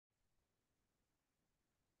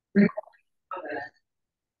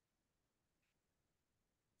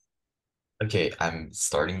Okay, I'm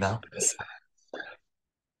starting now.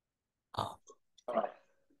 Uh,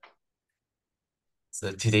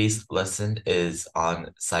 so today's lesson is on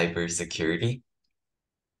cybersecurity,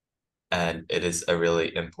 and it is a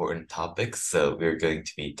really important topic, so we're going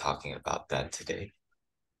to be talking about that today.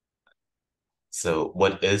 So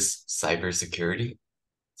what is cybersecurity?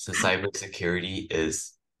 So cybersecurity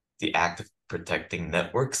is the act of protecting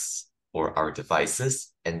networks or our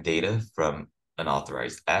devices and data from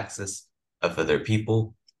unauthorized access of other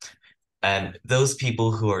people. And those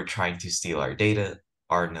people who are trying to steal our data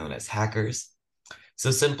are known as hackers.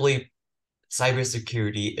 So simply,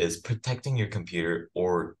 cybersecurity is protecting your computer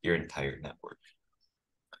or your entire network.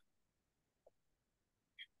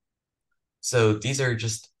 So these are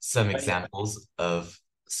just some examples of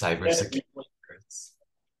cybersecurity threats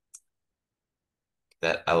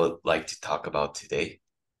that I would like to talk about today.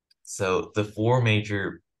 So the four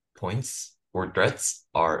major points or threats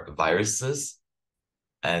are viruses,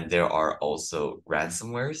 and there are also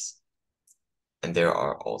ransomwares, and there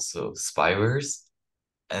are also spywares,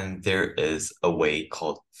 and there is a way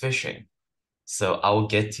called phishing. So I will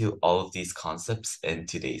get to all of these concepts in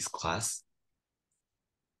today's class.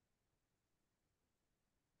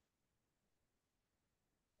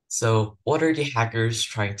 So, what are the hackers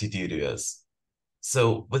trying to do to us?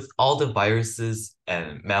 So, with all the viruses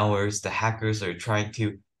and malwares, the hackers are trying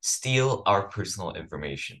to steal our personal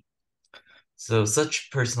information. So,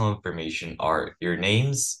 such personal information are your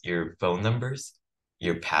names, your phone numbers,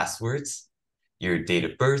 your passwords, your date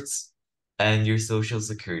of births, and your social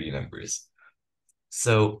security numbers.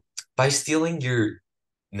 So, by stealing your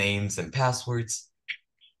names and passwords,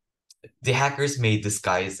 the hackers may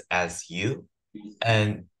disguise as you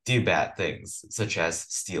and do bad things, such as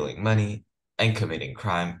stealing money and committing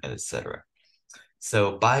crime, and etc.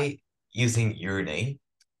 So by using your name,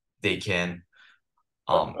 they can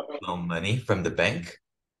loan money from the bank,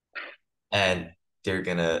 and they're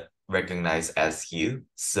gonna recognize as you.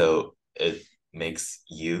 So it makes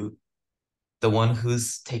you the one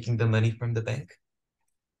who's taking the money from the bank.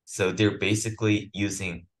 So they're basically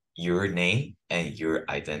using your name and your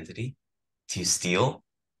identity to steal,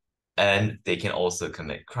 and they can also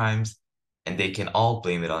commit crimes, and they can all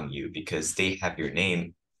blame it on you because they have your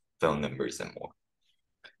name, phone numbers, and more.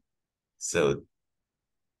 So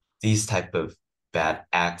these type of bad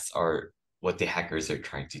acts are what the hackers are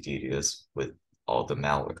trying to do to us with all the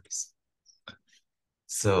malwares.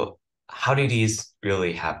 So how do these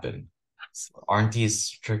really happen? So aren't these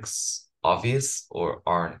tricks obvious, or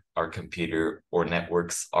aren't our computer or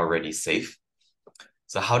networks already safe?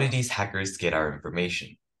 So how do these hackers get our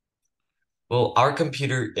information? Well, our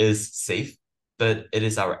computer is safe, but it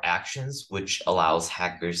is our actions which allows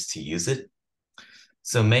hackers to use it.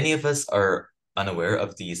 So many of us are unaware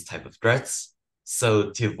of these type of threats. So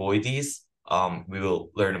to avoid these, we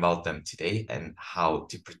will learn about them today and how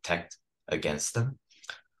to protect against them.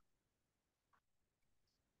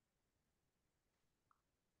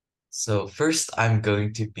 So first, I'm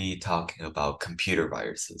going to be talking about computer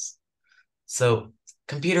viruses. So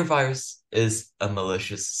computer virus is a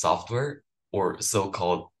malicious software or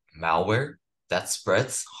so-called malware that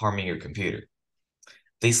spreads harming your computer.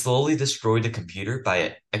 They slowly destroy the computer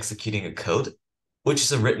by executing a code, which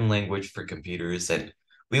is a written language for computers, and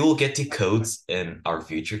we will get to codes in our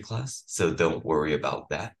future class, so don't worry about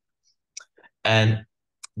that. And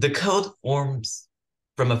the code forms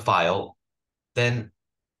from a file, then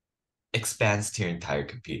expands to your entire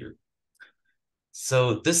computer.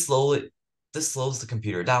 So this slows the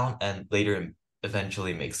computer down and later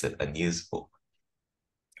eventually makes it unusable.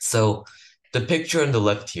 So the picture on the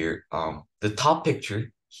left here, the top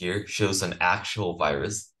picture here shows an actual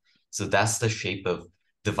virus. So that's the shape of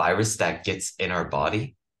the virus that gets in our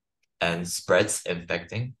body and spreads,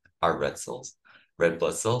 infecting our red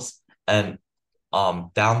blood cells. And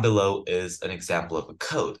down below is an example of a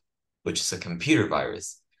code, which is a computer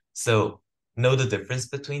virus. So know the difference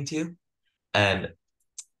between two. And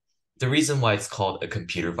the reason why it's called a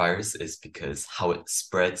computer virus is because how it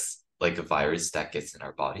spreads like a virus that gets in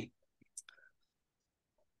our body.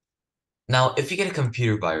 Now, if you get a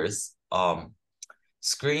computer virus,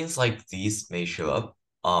 screens like these may show up.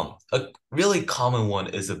 A really common one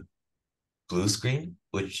is a blue screen,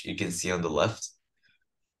 which you can see on the left.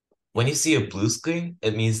 When you see a blue screen,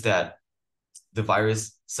 it means that the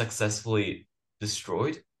virus successfully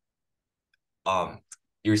destroyed um,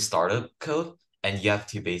 your startup code, and you have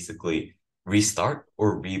to basically restart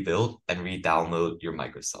or rebuild and re-download your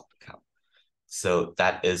Microsoft account. So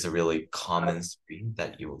that is a really common screen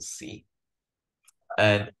that you will see.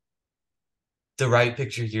 And the right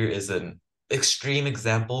picture here is an extreme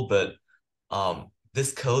example, but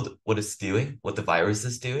this code, what it's doing, what the virus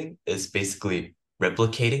is doing, is basically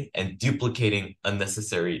replicating and duplicating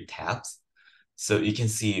unnecessary tabs. So you can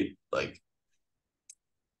see like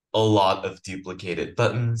a lot of duplicated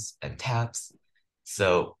buttons and tabs.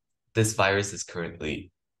 So this virus is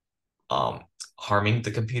currently um, harming the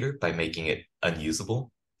computer by making it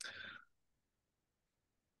unusable.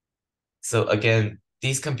 So again,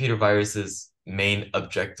 these computer viruses' main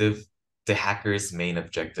objective, the hacker's main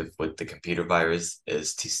objective with the computer virus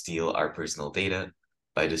is to steal our personal data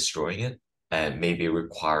by destroying it and maybe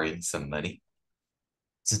requiring some money.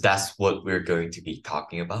 So that's what we're going to be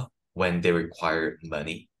talking about when they require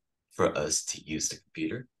money for us to use the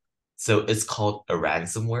computer. So it's called a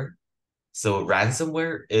ransomware. So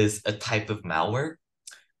ransomware is a type of malware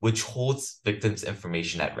which holds victims'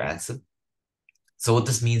 information at ransom. So what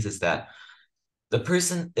this means is that the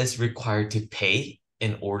person is required to pay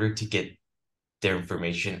in order to get their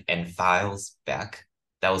information and files back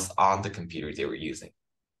that was on the computer they were using.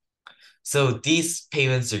 So these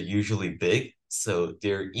payments are usually big, so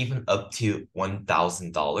they're even up to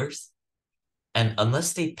 $1,000. And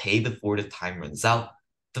unless they pay before the time runs out,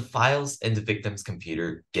 the files in the victim's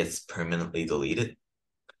computer gets permanently deleted.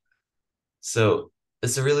 So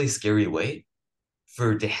it's a really scary way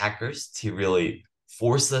for the hackers to really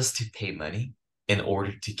force us to pay money in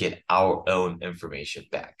order to get our own information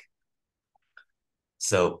back.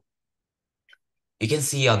 So you can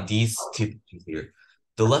see on these two pictures here,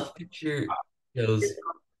 the left picture shows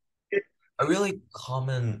a really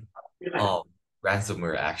common um,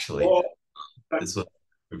 ransomware actually. This was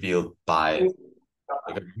revealed by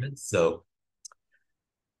the government. So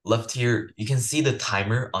left here, you can see the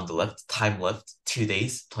timer on the left, time left 2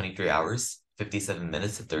 days, 23 hours, 57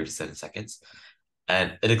 minutes, and 37 seconds.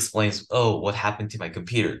 And it explains, oh, what happened to my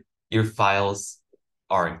computer? Your files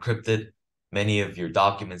are encrypted. Many of your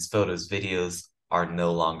documents, photos, videos are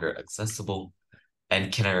no longer accessible.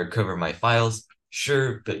 And can I recover my files?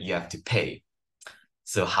 Sure, but you have to pay.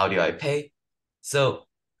 So how do I pay? So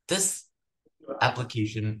this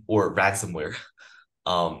application or ransomware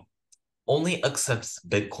um, only accepts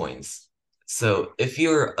Bitcoins. So if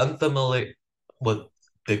you're unfamiliar what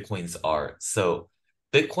Bitcoins are, so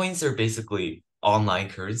Bitcoins are basically online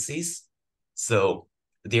currencies. So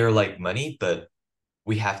they're like money, but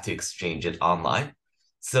we have to exchange it online.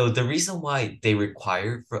 So the reason why they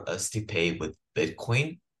require for us to pay with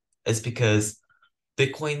Bitcoin is because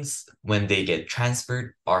Bitcoins, when they get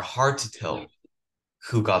transferred, are hard to tell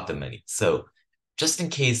who got the money. So just in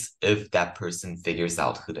case if that person figures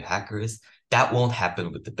out who the hacker is, that won't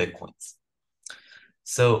happen with the Bitcoins.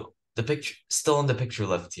 So the picture still in the picture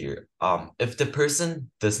left here. If the person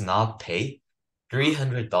does not pay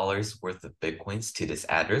 $300 worth of Bitcoins to this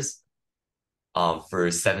address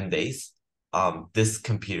for 7 days, this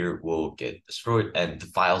computer will get destroyed and the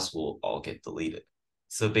files will all get deleted.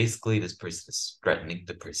 So basically, this person is threatening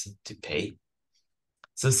the person to pay.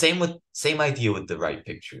 So same idea with the right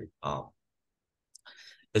picture.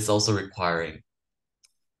 It's also requiring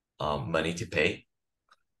money to pay.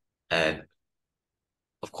 And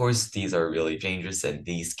of course, these are really dangerous and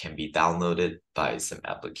these can be downloaded by some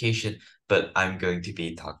application, but I'm going to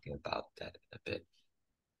be talking about that a bit.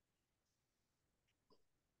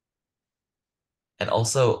 And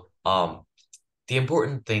also, the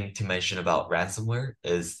important thing to mention about ransomware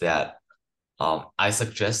is that I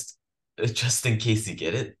suggest, just in case you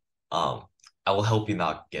get it, I will help you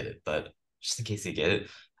not get it, but just in case you get it,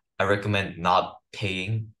 I recommend not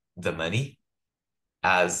paying the money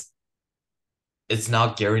as it's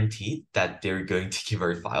not guaranteed that they're going to give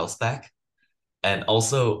our files back. And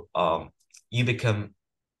also, you become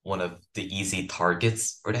one of the easy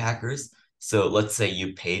targets for the hackers. So let's say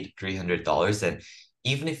you paid $300, and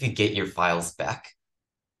even if you get your files back,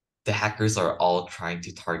 the hackers are all trying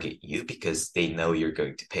to target you because they know you're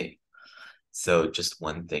going to pay. So just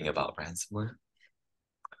one thing about ransomware.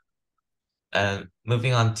 And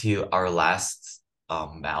moving on to our last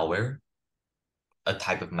malware, a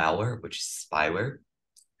type of malware, which is spyware.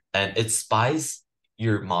 And it spies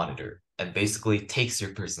your monitor and basically takes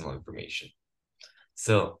your personal information.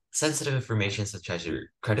 So sensitive information such as your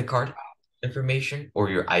credit card information or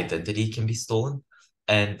your identity can be stolen,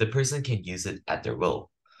 and the person can use it at their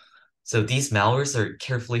will. So these malwares are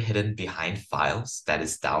carefully hidden behind files that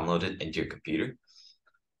is downloaded into your computer.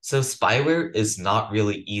 So spyware is not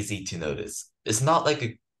really easy to notice. It's not like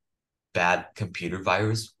a bad computer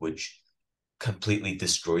virus, which completely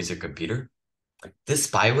destroys your computer. This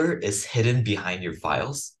spyware is hidden behind your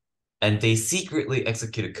files, and they secretly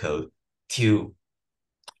execute a code to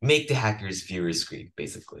make the hackers view your screen,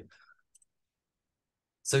 basically.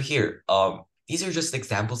 So here, these are just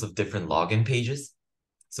examples of different login pages.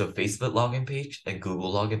 So Facebook login page and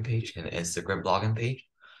Google login page and Instagram login page.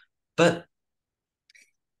 But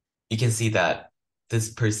you can see that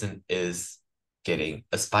this person is getting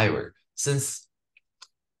a spyware since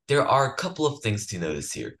there are a couple of things to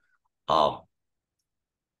notice here. Um,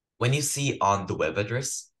 when you see on the web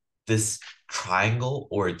address this triangle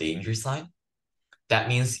or danger sign, that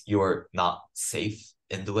means you're not safe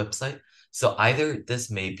in the website. So either this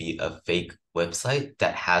may be a fake website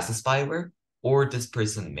that has a spyware, or this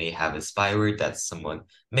person may have a spyware that someone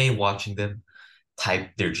may watching them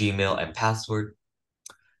type their Gmail and password.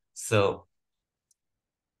 So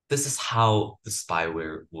this is how the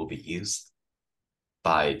spyware will be used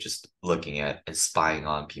by just looking at and spying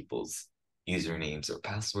on people's usernames or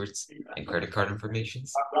passwords and credit card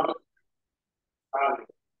informations.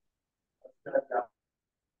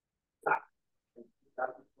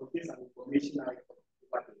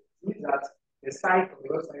 That the site of the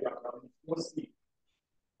website account is mostly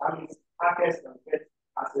and hackers can get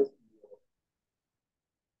access to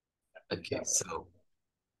Okay, so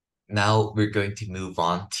now we're going to move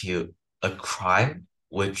on to a crime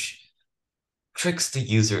which tricks the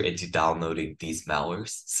user into downloading these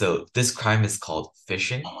malwares. So this crime is called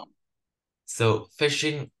phishing. So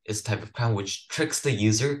phishing is a type of crime which tricks the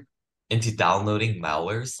user into downloading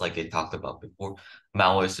malwares, like I talked about before,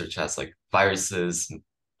 malwares such as like viruses,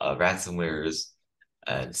 ransomwares,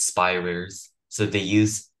 and spywares. So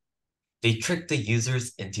they trick the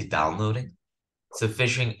users into downloading. So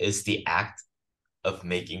phishing is the act of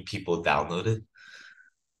making people download it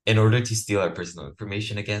in order to steal our personal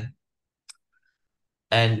information again.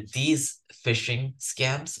 And these phishing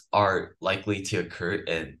scams are likely to occur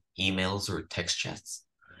in emails or text chats.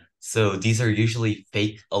 So these are usually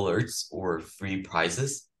fake alerts or free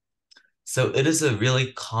prizes. So it is a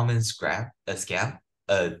really common scam,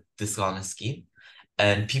 a dishonest scheme,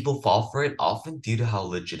 and people fall for it often due to how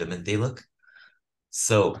legitimate they look.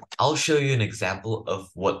 So I'll show you an example of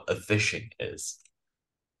what a phishing is.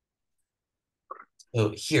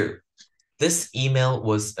 So here, this email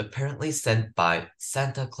was apparently sent by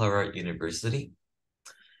Santa Clara University,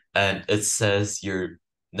 and it says your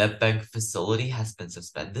NetBank facility has been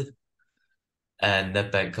suspended. And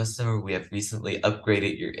NetBank customer, we have recently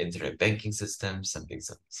upgraded your internet banking system, something,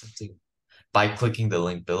 something, something. By clicking the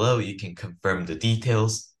link below, you can confirm the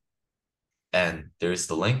details. And there's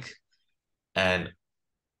the link. And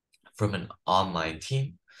from an online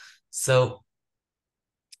team. So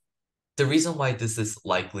the reason why this is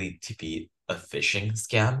likely to be a phishing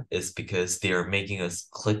scam is because they are making us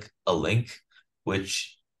click a link,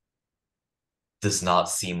 which does not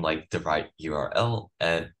seem like the right URL,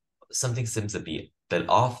 and something seems to be a bit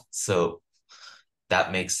off. So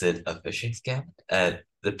that makes it a phishing scam. And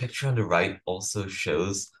the picture on the right also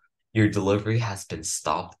shows your delivery has been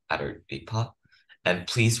stopped at our depot, and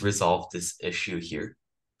please resolve this issue here.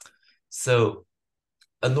 So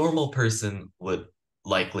a normal person would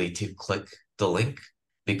likely to click the link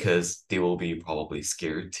because they will be probably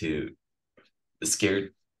scared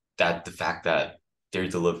that the fact that their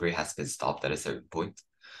delivery has been stopped at a certain point.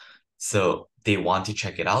 So they want to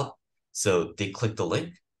check it out. So they click the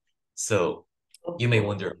link. So you may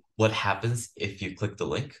wonder what happens if you click the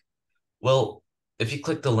link. Well, if you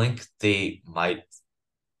click the link, they might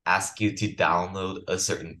ask you to download a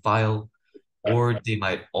certain file, or they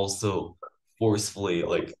might also forcefully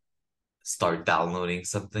like start downloading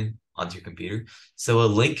something onto your computer. So a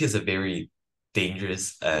link is a very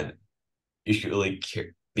dangerous, and you should really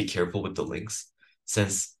be careful with the links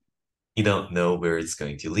since you don't know where it's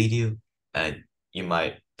going to lead you, and you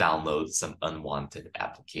might download some unwanted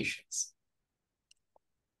applications.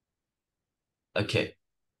 Okay,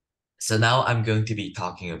 so now I'm going to be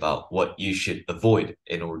talking about what you should avoid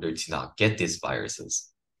in order to not get these viruses.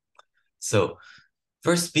 So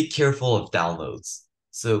first, be careful of downloads.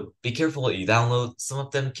 So be careful what you download. Some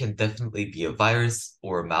of them can definitely be a virus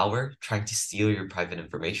or a malware trying to steal your private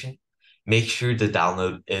information. Make sure the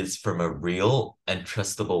download is from a real and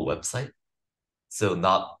trustable website. So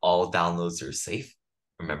not all downloads are safe.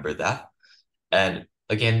 Remember that. And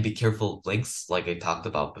again, be careful of links like I talked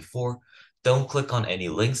about before. Don't click on any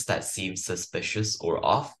links that seem suspicious or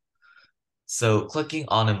off. So clicking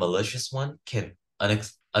on a malicious one can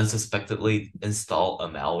unsuspectedly install a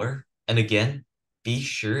malware. And again, be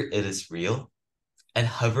sure it is real and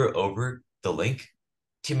hover over the link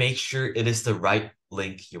to make sure it is the right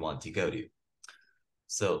link you want to go to.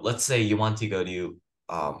 So let's say you want to go to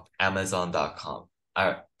Amazon.com.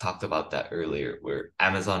 I talked about that earlier, where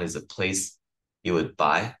Amazon is a place you would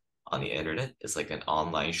buy on the internet. It's like an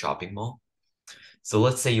online shopping mall. So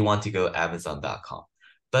let's say you want to go Amazon.com.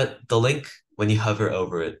 But the link, when you hover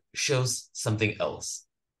over it, shows something else,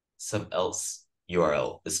 some else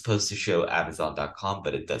URL. It's supposed to show Amazon.com,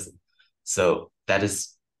 but it doesn't. So that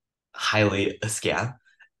is highly a scam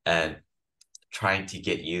and trying to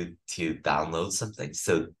get you to download something.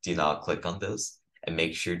 So do not click on those and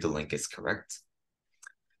make sure the link is correct.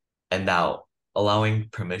 And now allowing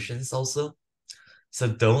permissions also. So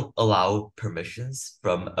don't allow permissions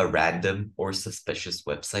from a random or suspicious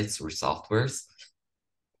websites or softwares.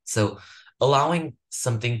 So allowing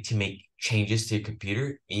something to make changes to your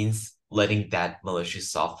computer means letting that malicious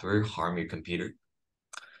software harm your computer.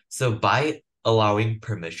 So by allowing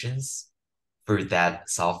permissions for that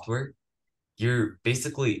software, you're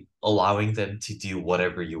basically allowing them to do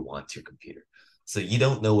whatever you want to your computer. So you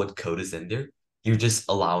don't know what code is in there. You're just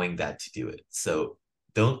allowing that to do it. So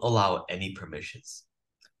don't allow any permissions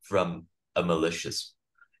from a malicious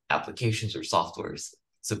applications or softwares.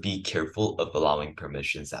 So be careful of allowing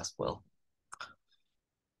permissions as well.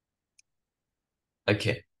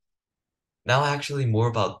 Okay, now actually more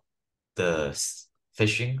about the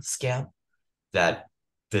phishing scam that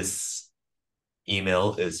this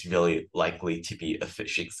email is really likely to be a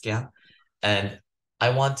phishing scam. And I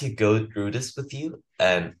want to go through this with you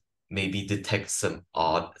and maybe detect some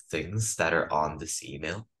odd things that are on this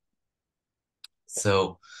email.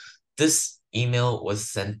 So this email was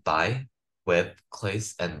sent by Webb,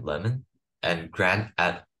 Claes, and Lemon and Grant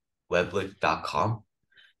at weblic.com.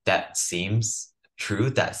 That seems true,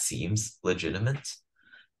 that seems legitimate.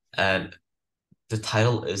 And the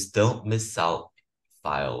title is Don't Miss Out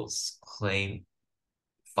Files.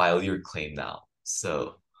 File your claim now.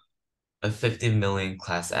 So a 50 million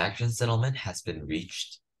class action settlement has been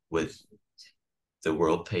reached with the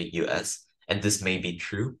WorldPay US, and this may be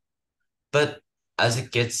true. But as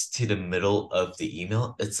it gets to the middle of the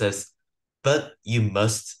email, it says, but you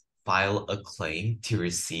must file a claim to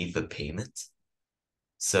receive a payment.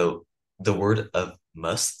 So the word of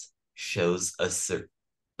must shows a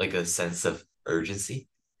sense of urgency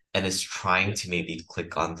and is trying to maybe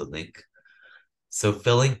click on the link. So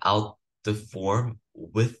filling out the form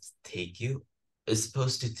with take you is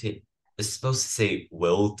supposed to say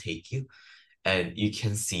will take you, and you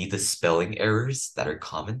can see the spelling errors that are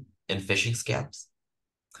common in phishing scams.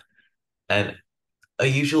 And a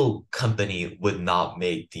usual company would not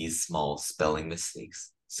make these small spelling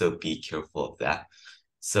mistakes, so be careful of that.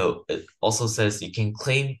 So it also says you can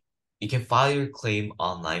file your claim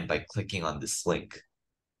online by clicking on this link.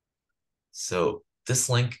 So this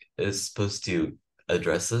link is supposed to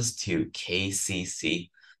address us to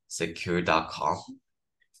kccsecure.com.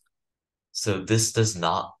 So this does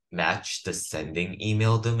not match the sending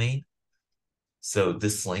email domain. So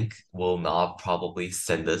this link will not probably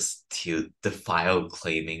send us to the file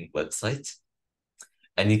claiming website.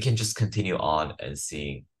 And you can just continue on and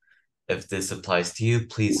seeing if this applies to you,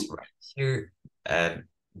 please write here. And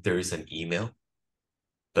there is an email,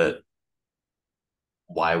 but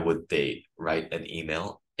why would they write an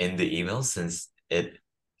email in the email since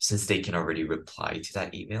they can already reply to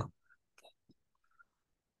that email?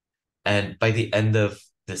 And by the end of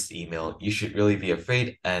this email, you should really be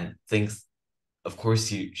afraid and think, of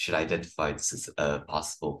course, you should identify this as a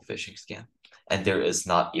possible phishing scam. And there is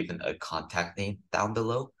not even a contact name down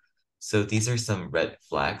below. So these are some red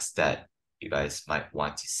flags that you guys might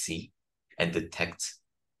want to see and detect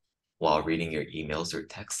while reading your emails or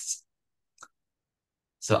texts.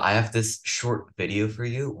 So I have this short video for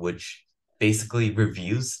you, which basically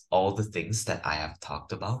reviews all the things that I have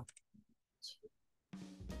talked about.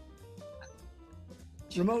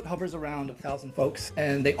 Remote hovers around 1,000 folks,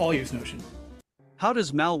 and they all use Notion. How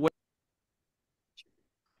does malware...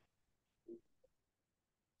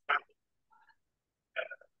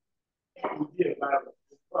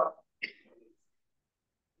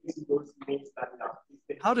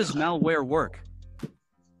 How does malware work?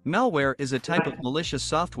 Malware is a type of malicious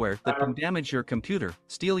software that can damage your computer,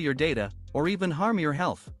 steal your data, or even harm your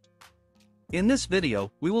health. In this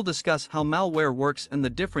video, we will discuss how malware works and the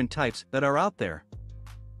different types that are out there.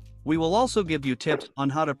 We will also give you tips on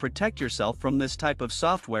how to protect yourself from this type of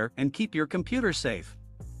software and keep your computer safe.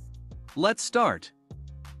 Let's start.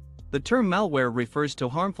 The term malware refers to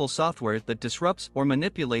harmful software that disrupts or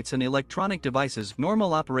manipulates an electronic device's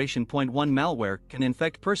normal operation. Point 1 Malware can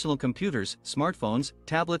infect personal computers, smartphones,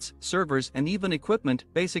 tablets, servers, and even equipment,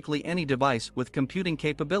 basically any device with computing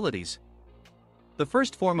capabilities. The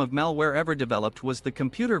first form of malware ever developed was the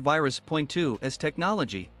computer virus. Point 2 As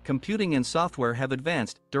technology, computing and software have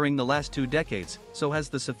advanced during the last 2 decades, so has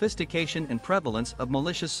the sophistication and prevalence of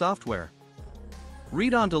malicious software.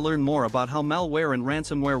 Read on to learn more about how malware and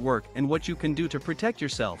ransomware work and what you can do to protect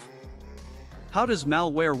yourself. How does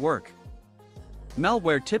malware work?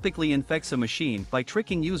 Malware typically infects a machine by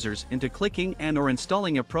tricking users into clicking and/or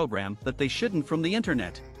installing a program that they shouldn't from the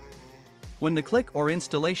internet. When the click or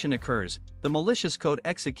installation occurs, the malicious code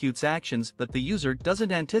executes actions that the user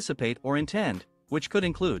doesn't anticipate or intend, which could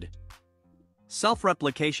include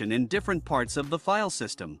self-replication in different parts of the file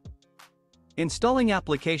system, installing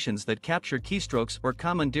applications that capture keystrokes or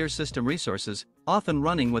commandeer system resources, often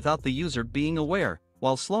running without the user being aware,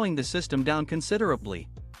 while slowing the system down considerably,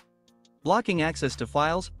 blocking access to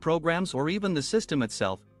files, programs, or even the system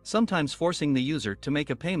itself, sometimes forcing the user to make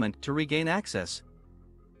a payment to regain access,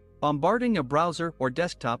 bombarding a browser or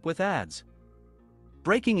desktop with ads,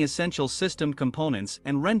 breaking essential system components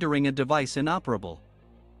and rendering a device inoperable.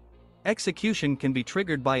 Execution can be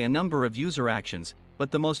triggered by a number of user actions, but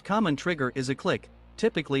the most common trigger is a click,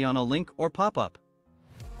 typically on a link or pop-up.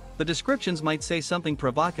 The descriptions might say something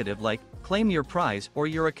provocative like, "Claim your prize" or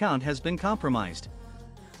 "Your account has been compromised.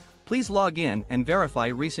 Please log in and verify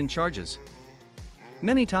recent charges."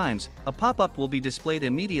 Many times, a pop-up will be displayed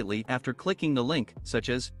immediately after clicking the link, such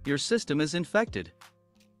as, "Your system is infected.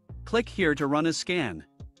 Click here to run a scan."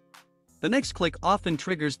 The next click often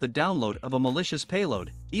triggers the download of a malicious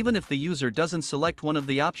payload, even if the user doesn't select one of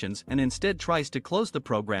the options and instead tries to close the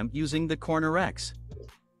program using the corner X.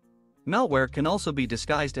 Malware can also be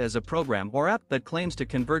disguised as a program or app that claims to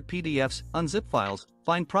convert PDFs, unzip files,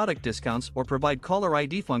 find product discounts, or provide caller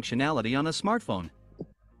ID functionality on a smartphone.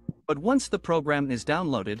 But once the program is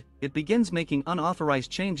downloaded, it begins making unauthorized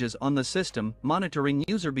changes on the system, monitoring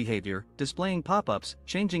user behavior, displaying pop-ups,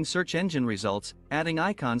 changing search engine results, adding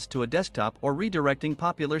icons to a desktop, or redirecting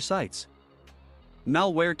popular sites.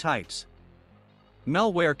 Malware types.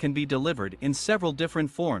 Malware can be delivered in several different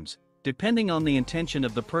forms, depending on the intention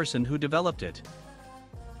of the person who developed it.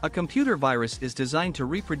 A computer virus is designed to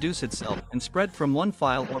reproduce itself and spread from one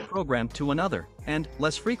file or program to another, and,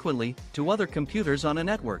 less frequently, to other computers on a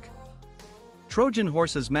network. Trojan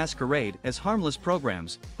horses masquerade as harmless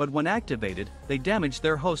programs, but when activated, they damage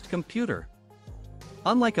their host computer.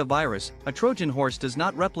 Unlike a virus, a Trojan horse does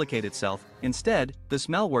not replicate itself. Instead, this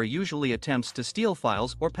malware usually attempts to steal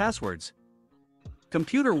files or passwords.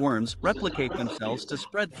 Computer worms replicate themselves to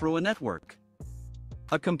spread through a network.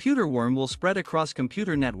 A computer worm will spread across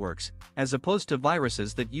computer networks, as opposed to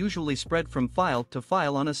viruses that usually spread from file to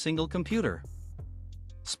file on a single computer.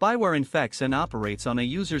 Spyware infects and operates on a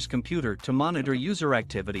user's computer to monitor user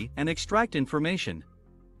activity and extract information.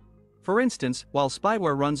 For instance, while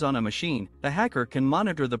spyware runs on a machine, the hacker can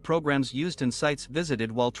monitor the programs used and sites visited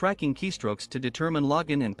while tracking keystrokes to determine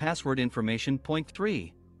login and password information. Point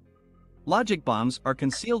 3. Logic bombs are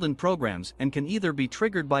concealed in programs and can either be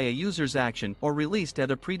triggered by a user's action or released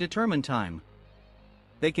at a predetermined time.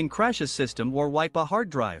 They can crash a system or wipe a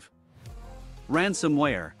hard drive.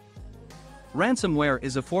 Ransomware. Ransomware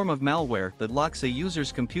is a form of malware that locks a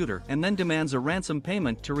user's computer and then demands a ransom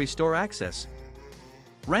payment to restore access.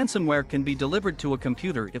 Ransomware can be delivered to a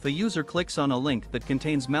computer if a user clicks on a link that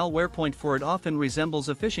contains malware. Point 4. It often resembles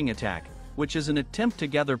a phishing attack, which is an attempt to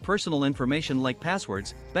gather personal information like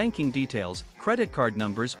passwords, banking details, credit card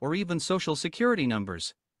numbers, or even social security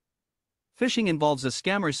numbers. Phishing involves a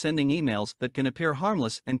scammer sending emails that can appear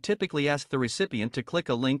harmless and typically ask the recipient to click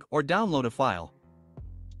a link or download a file.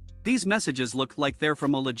 These messages look like they're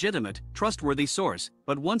from a legitimate, trustworthy source,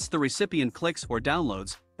 but once the recipient clicks or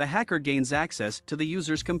downloads, the hacker gains access to the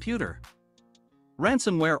user's computer.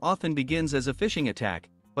 Ransomware often begins as a phishing attack,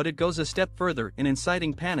 but it goes a step further in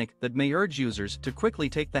inciting panic that may urge users to quickly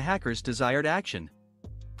take the hacker's desired action.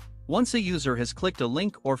 Once a user has clicked a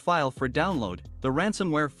link or file for download, the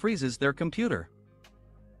ransomware freezes their computer.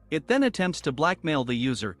 It then attempts to blackmail the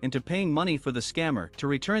user into paying money for the scammer to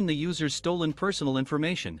return the user's stolen personal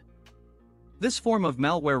information. This form of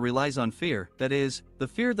malware relies on fear, that is, the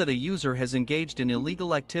fear that a user has engaged in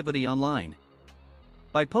illegal activity online.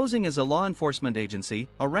 By posing as a law enforcement agency,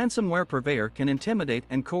 a ransomware purveyor can intimidate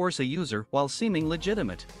and coerce a user while seeming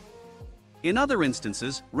legitimate. In other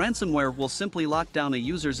instances, ransomware will simply lock down a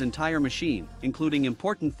user's entire machine, including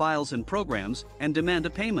important files and programs, and demand a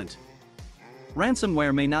payment.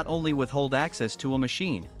 Ransomware may not only withhold access to a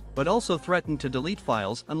machine, but also threaten to delete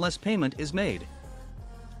files unless payment is made.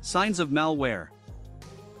 Signs of malware.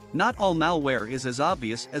 Not all malware is as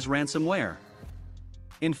obvious as ransomware.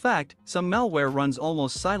 In fact, some malware runs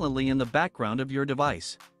almost silently in the background of your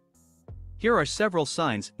device. Here are several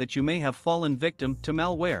signs that you may have fallen victim to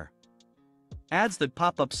malware. Ads that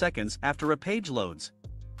pop up seconds after a page loads.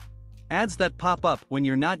 Ads that pop up when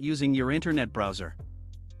you're not using your internet browser.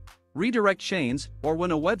 Redirect chains, or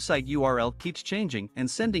when a website URL keeps changing and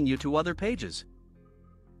sending you to other pages.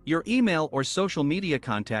 Your email or social media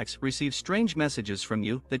contacts receive strange messages from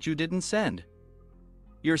you that you didn't send.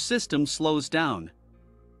 Your system slows down.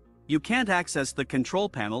 You can't access the control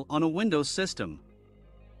panel on a Windows system.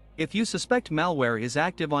 If you suspect malware is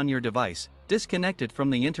active on your device, disconnect it from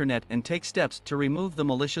the internet and take steps to remove the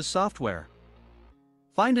malicious software.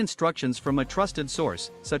 Find instructions from a trusted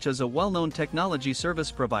source, such as a well-known technology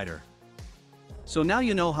service provider. So now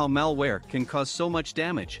you know how malware can cause so much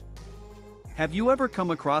damage. Have you ever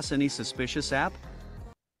come across any suspicious app?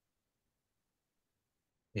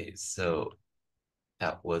 Okay, so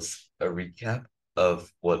that was a recap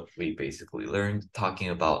of what we basically learned, talking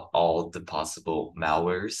about all the possible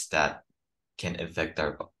malwares that can infect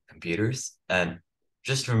our computers. And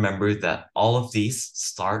just remember that all of these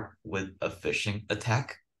start with a phishing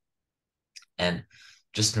attack. And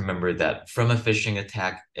just remember that from a phishing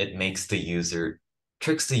attack, it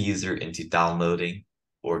tricks the user into downloading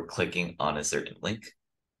or clicking on a certain link,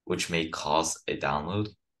 which may cause a download.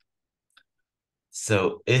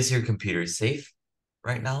 So is your computer safe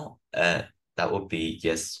right now? That would be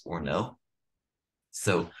yes or no.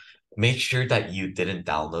 So make sure that you didn't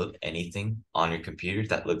download anything on your computer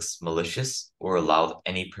that looks malicious or allowed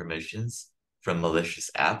any permissions from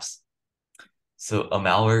malicious apps. So a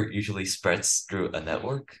malware usually spreads through a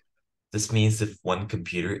network. This means if one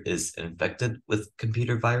computer is infected with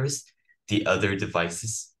computer virus, the other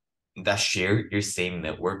devices that share your same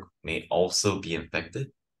network may also be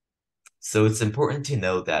infected. So it's important to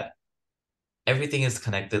know that everything is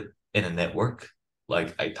connected in a network,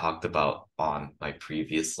 like I talked about on my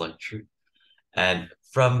previous lecture. And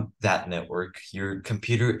from that network, your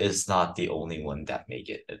computer is not the only one that may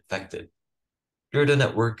get infected. Through the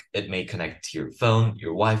network, it may connect to your phone,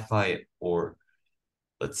 your Wi-Fi, or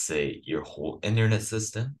let's say your whole internet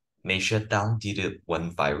system may shut down due to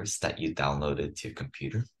one virus that you downloaded to your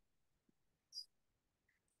computer.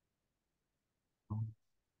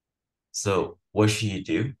 So what should you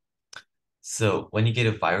do? So when you get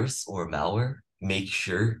a virus or malware, make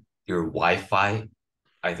sure your Wi-Fi,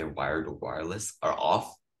 either wired or wireless, are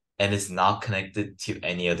off and is not connected to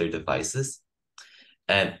any other devices.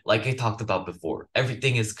 And like I talked about before,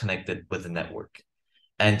 everything is connected with a network.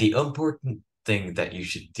 And the important thing that you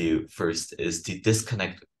should do first is to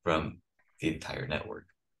disconnect from the entire network.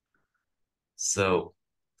 So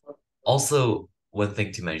also, one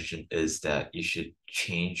thing to mention is that you should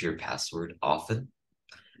change your password often,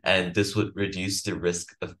 and this would reduce the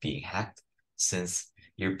risk of being hacked since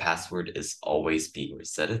your password is always being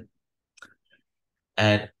resetted.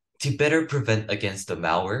 And to better prevent against the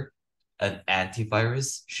malware, an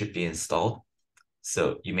antivirus should be installed.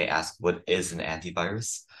 So you may ask, what is an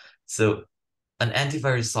antivirus? So an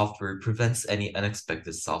antivirus software prevents any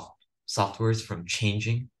unexpected softwares from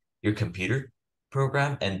changing your computer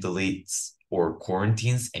program and deletes or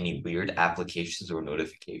quarantines any weird applications or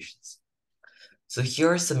notifications. So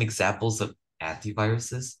here are some examples of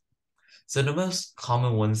antiviruses. So the most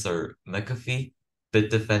common ones are McAfee,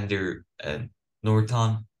 Bitdefender, and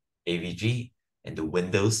Norton, AVG, and the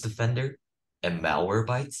Windows Defender, and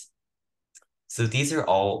Malwarebytes. So these are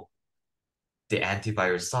all the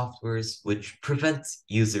antivirus softwares which prevents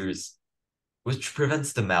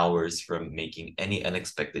the malwares from making any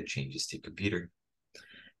unexpected changes to your computer.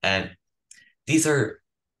 And these are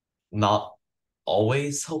not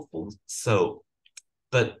always helpful,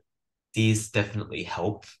 but these definitely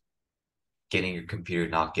help getting your computer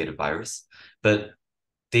not get a virus. But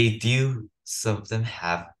some of them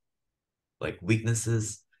have like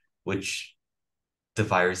weaknesses which the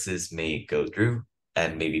viruses may go through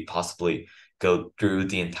and maybe possibly go through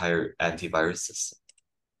the entire antivirus system.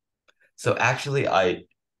 So actually, I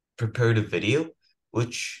prepared a video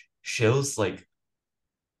which shows like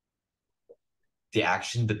the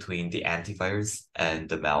action between the antivirus and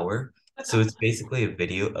the malware. So it's basically a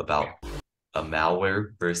video about a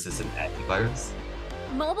malware versus an antivirus.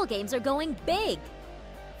 Mobile games are going big.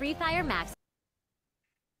 Free Fire Max.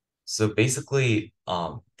 So basically,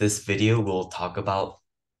 this video will talk about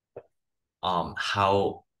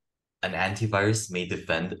how an antivirus may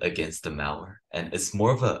defend against the malware. And it's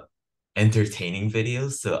more of a entertaining video,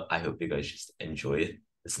 so I hope you guys just enjoy it.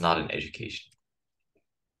 It's not an education.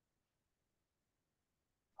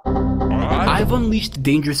 I've unleashed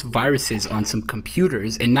dangerous viruses on some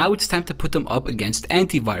computers, and now it's time to put them up against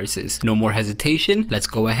antiviruses. No more hesitation, let's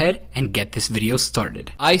go ahead and get this video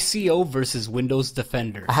started. ICO versus Windows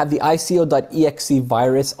Defender. I have the ICO.exe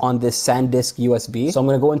virus on this SanDisk USB. So I'm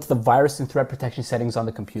going to go into the virus and threat protection settings on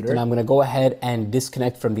the computer, and I'm going to go ahead and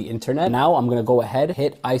disconnect from the internet. Now I'm going to go ahead,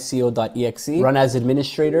 hit ICO.exe, run as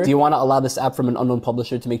administrator. Do you want to allow this app from an unknown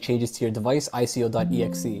publisher to make changes to your device?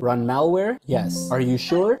 ICO.exe. Run malware? Yes. Are you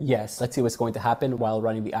sure? Yes. Let's see what's going to happen while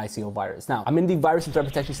running the ICO virus. Now, I'm in the virus and threat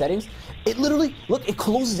protection settings. It literally, look, it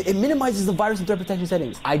closes it. It minimizes the virus and threat protection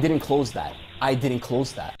settings. I didn't close that. I didn't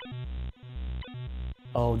close that.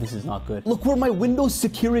 Oh, this is not good. Look where my Windows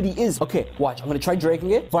security is. Okay, watch. I'm gonna try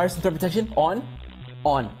dragging it. Virus and threat protection on.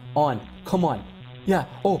 Come on. Yeah.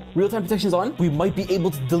 Oh, real-time protection is on. We might be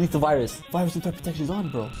able to delete the virus. Virus and threat protection is on,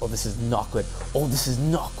 bro. Oh, this is not good. Oh, this is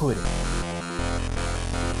not good.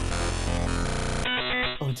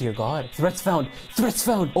 Oh dear God. Threats found. Threats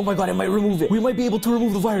found. Oh my God, I might remove it. We might be able to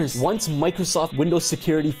remove the virus. Once Microsoft Windows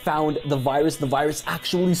Security found the virus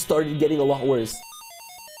actually started getting a lot worse.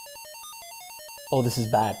 Oh, this is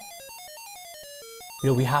bad.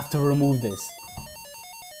 Yo, we have to remove this.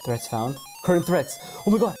 Threats found. Current threats. Oh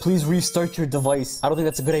my God. Please restart your device. I don't think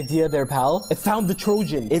that's a good idea there, pal. It found the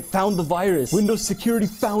Trojan. It found the virus. Windows Security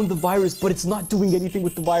found the virus, but it's not doing anything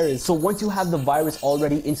with the virus. So once you have the virus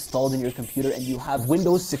already installed in your computer and you have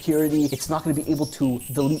Windows Security, it's not going to be able to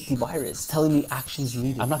delete the virus. It's telling me actions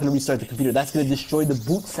needed. I'm not going to restart the computer. That's going to destroy the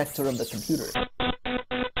boot sector of the computer.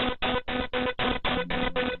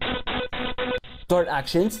 Start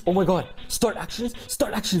actions. Oh my God. Start actions.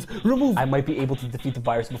 Start actions. Remove. I might be able to defeat the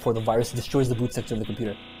virus before the virus destroys the boot sector of the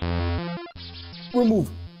computer. Remove.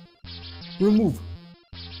 Remove.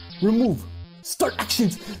 Remove. Start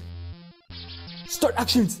actions. Start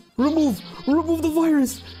actions. Remove. Remove the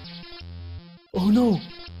virus. Oh no.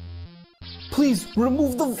 Please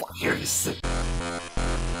remove the virus.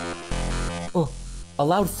 Oh,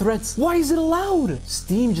 allowed threats. Why is it allowed?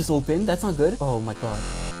 Steam just opened. That's not good. Oh my God.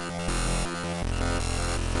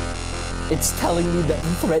 It's telling me that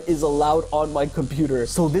the threat is allowed on my computer.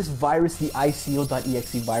 So this virus, the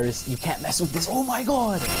ICO.exe virus, you can't mess with this. Oh my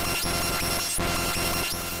God.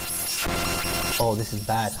 Oh, this is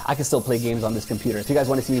bad. I can still play games on this computer. If you guys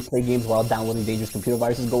want to see me play games while downloading dangerous computer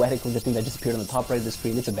viruses, go ahead and click the thing that just appeared on the top right of the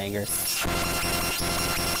screen. It's a banger.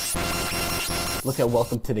 Look at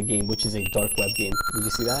Welcome to the Game, which is a dark web game. Did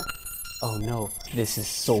you see that? Oh no, this is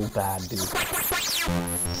so bad, dude.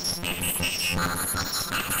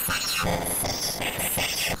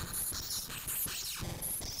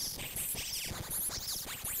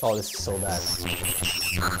 Oh, this is so bad.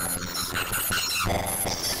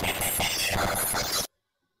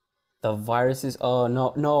 The virus is, oh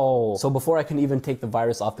no. So before I can even take the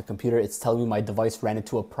virus off the computer, it's telling me my device ran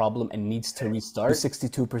into a problem and needs to restart.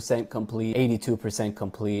 62% complete, 82%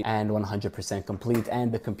 complete, and 100% complete.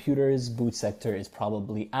 And the computer's boot sector is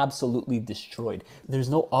probably absolutely destroyed. There's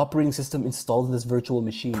no operating system installed in this virtual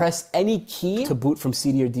machine. Press any key to boot from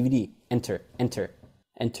CD or DVD. Enter, enter,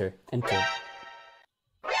 enter, enter.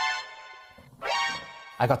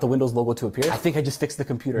 I got the Windows logo to appear. I think I just fixed the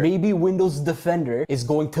computer. Maybe Windows Defender is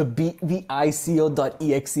going to beat the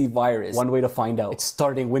ICO.exe virus. One way to find out. It's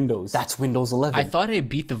starting Windows. That's Windows 11. I thought I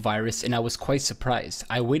beat the virus and I was quite surprised.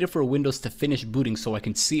 I waited for Windows to finish booting so I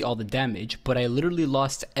can see all the damage, but I literally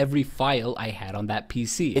lost every file I had on that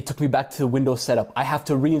PC. It took me back to the Windows setup. I have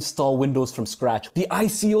to reinstall Windows from scratch. The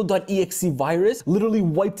ICO.exe virus literally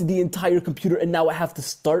wiped the entire computer and now I have to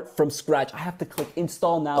start from scratch. I have to click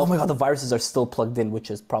install now. Oh my God, the viruses are still plugged in,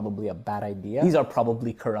 which is probably a bad idea. These are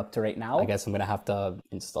probably corrupt right now. I guess I'm gonna have to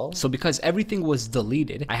install. So because everything was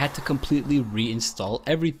deleted, I had to completely reinstall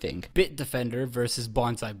everything. Bitdefender versus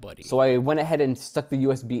Bonsai Buddy. So I went ahead and stuck the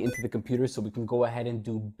USB into the computer so we can go ahead and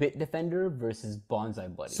do Bitdefender versus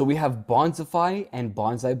Bonsai Buddy. So we have Bonsify and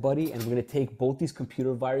Bonsai Buddy, and we're gonna take both these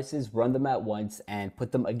computer viruses, run them at once, and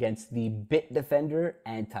put them against the Bitdefender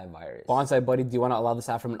antivirus. Bonsai Buddy, do you wanna allow this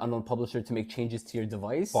app from an unknown publisher to make changes to your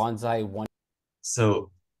device? Bonsai 1. So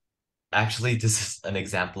actually, this is an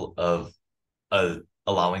example of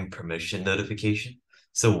allowing permission notification.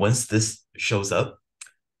 So once this shows up,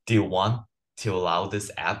 do you want to allow this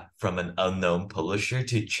app from an unknown publisher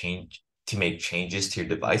to make changes to your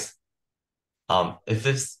device? If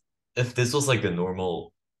this was like a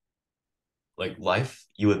normal like life,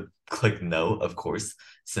 you would click no, of course,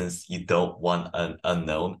 since you don't want an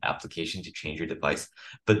unknown application to change your device.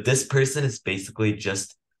 But this person is basically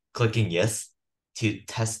just clicking yes to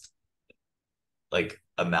test like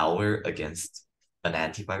a malware against an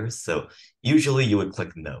antivirus. So usually you would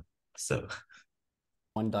click no. So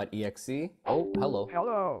 1.exe. Oh, hello.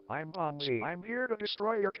 Hello, I'm Bonzi. I'm here to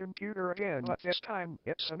destroy your computer again, but this time,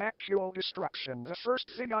 it's an actual destruction. The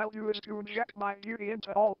first thing I'll do is to inject my beauty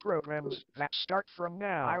into all programs that start from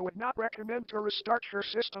now. I would not recommend to restart your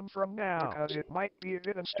system from now, because it might be a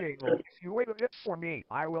bit unstable. If you wait a bit for me,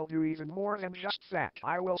 I will do even more than just that.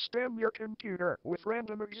 I will spam your computer with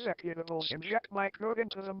random executables, inject my code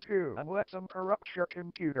into them too, and let them corrupt your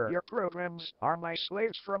computer. Your programs are my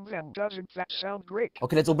slaves from then. Doesn't that sound great?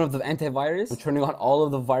 Okay, let's open up the antivirus. We're turning on all of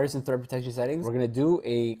the virus and threat protection settings. We're gonna do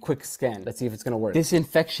a quick scan. Let's see if it's gonna work.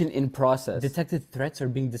 Disinfection in process. Detected threats are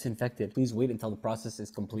being disinfected. Please wait until the process is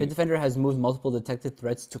complete. Bitdefender has moved multiple detected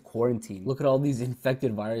threats to quarantine. Look at all these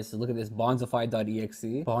infected viruses. Look at this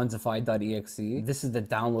bonzify.exe, bonzify.exe. This is the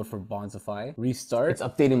download for Bonzify. Restart. It's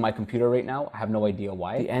updating my computer right now. I have no idea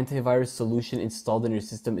why. The antivirus solution installed in your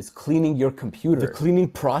system is cleaning your computer. The cleaning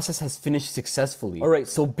process has finished successfully. All right,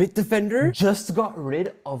 so Bitdefender just got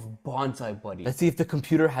rid of Bonsai Buddy. Let's see if the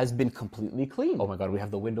computer has been completely cleaned. Oh my god, we have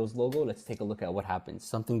the Windows logo. Let's take a look at what happens.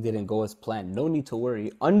 Something didn't go as planned. No need to worry.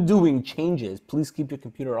 Undoing changes. Please keep your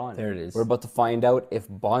computer on. There it is. We're about to find out if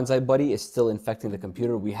Bonsai Buddy is still infecting the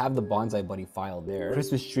computer. We have the Bonsai Buddy file there.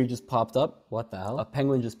 Christmas tree just popped up. What the hell? A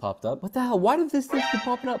penguin just popped up. What the hell? Why did this thing keep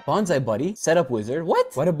popping up? Bonsai Buddy. Setup wizard.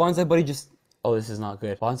 What? Why did Bonsai Buddy just... Oh, this is not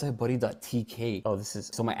good. BonsaiBuddy.tk. Oh, this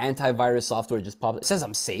is... So my antivirus software just popped. It says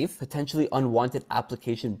I'm safe. Potentially unwanted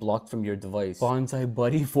application blocked from your device. Bonsai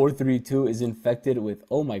Buddy 432 is infected with...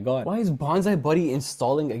 Oh my god. Why is Bonsai Buddy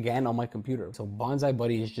installing again on my computer? So Bonsai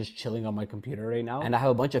Buddy is just chilling on my computer right now. And I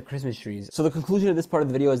have a bunch of Christmas trees. So the conclusion of this part of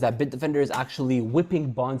the video is that Bitdefender is actually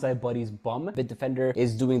whipping Bonsai Buddy's bum. Bitdefender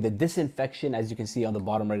is doing the disinfection, as you can see on the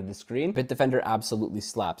bottom right of the screen. Bitdefender absolutely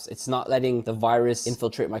slaps. It's not letting the virus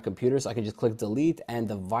infiltrate my computer, so I can just click delete and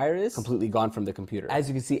the virus completely gone from the computer. As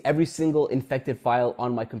you can see, every single infected file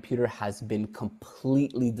on my computer has been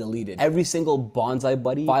completely deleted. Every single Bonsai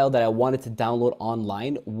Buddy file that I wanted to download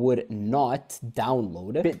online would not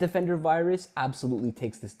download. Bitdefender virus absolutely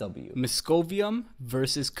takes this W. Moscovium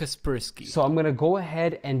versus Kaspersky. So I'm gonna go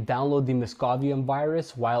ahead and download the Moscovium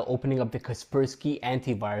virus while opening up the Kaspersky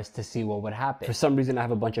antivirus to see what would happen. For some reason, I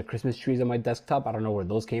have a bunch of Christmas trees on my desktop. I don't know where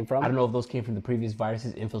those came from. I don't know if those came from the previous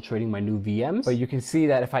viruses infiltrating my new VM. But you can see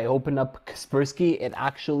that if I open up Kaspersky, it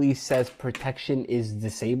actually says protection is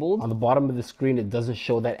disabled. On the bottom of the screen, it doesn't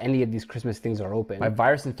show that any of these Christmas things are open. My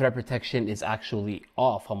virus and threat protection is actually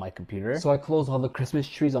off on my computer. So I close all the Christmas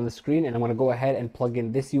trees on the screen, and I'm gonna go ahead and plug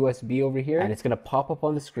in this USB over here, and it's gonna pop up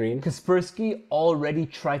on the screen. Kaspersky already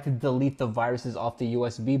tried to delete the viruses off the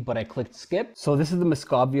USB, but I clicked skip. So this is the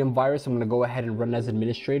Moscovium virus. I'm gonna go ahead and run as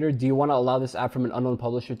administrator. Do you wanna allow this app from an unknown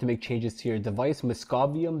publisher to make changes to your device?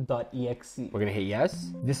 Moscovium.exe. We're gonna hit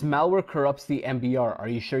yes. This malware corrupts the MBR. Are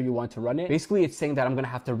you sure you want to run it? Basically, it's saying that I'm gonna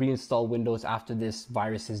have to reinstall Windows after this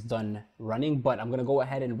virus is done running, but I'm gonna go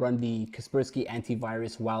ahead and run the Kaspersky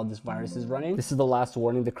antivirus while this virus is running. This is the last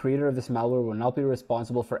warning. The creator of this malware will not be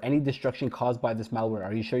responsible for any destruction caused by this malware.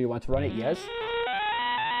 Are you sure you want to run it? Yes.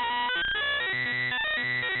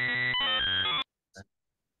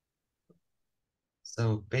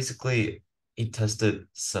 So basically, he tested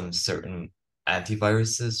some certain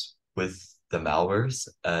antiviruses with the malwares,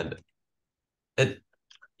 and it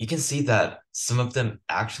you can see that some of them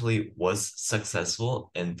actually was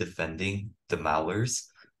successful in defending the malwares.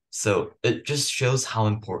 So it just shows how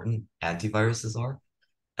important antiviruses are,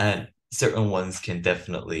 and certain ones can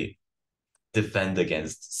definitely defend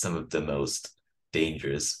against some of the most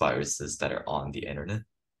dangerous viruses that are on the internet.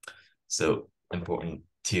 So important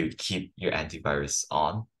to keep your antivirus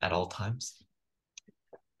on at all times.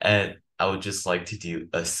 And I would just like to do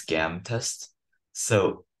a scam test.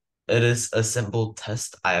 So it is a simple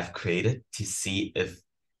test I have created to see if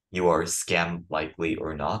you are scam likely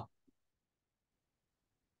or not.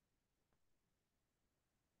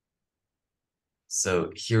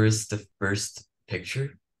 So here is the first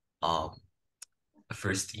picture,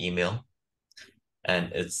 first email,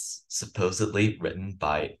 and it's supposedly written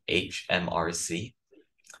by HMRC.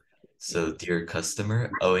 So, dear customer,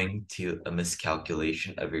 owing to a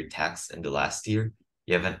miscalculation of your tax in the last year,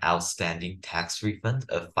 you have an outstanding tax refund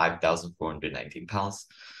of £5,419.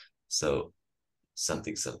 So,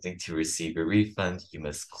 something to receive your refund, you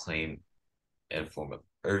must claim in form of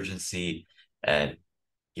urgency, and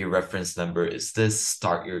your reference number is this.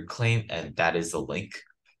 Start your claim, and that is a link.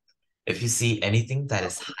 If you see anything that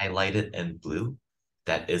is highlighted in blue,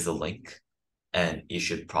 that is a link, and you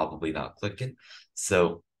should probably not click it.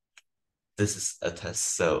 So this is a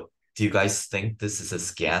test. So do you guys think this is a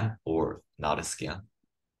scam or not a scam?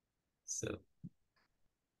 So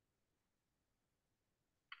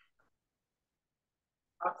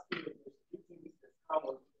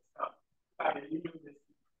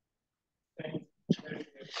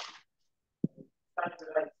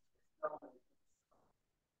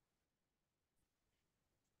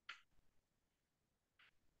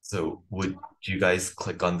So would you guys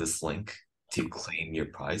click on this link to claim your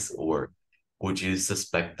prize, or would you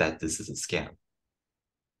suspect that this is a scam?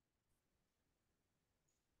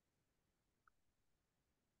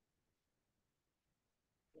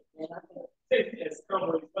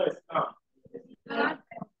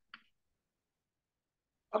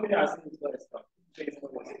 How many are saying it's not a scam? Say it's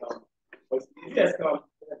not a scam. But is it a scam?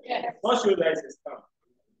 Yes. What shows that it's a scam?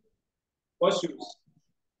 What shows?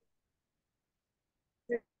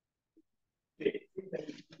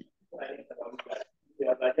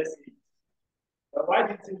 But why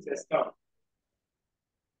do you think it's a scam?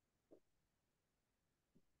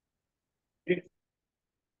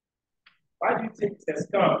 Why do you think it's a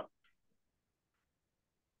scam?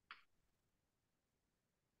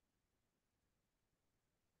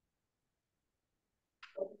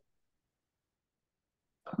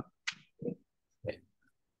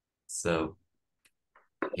 So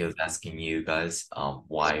he was asking you guys,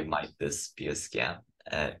 why might this be a scam?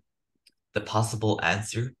 And the possible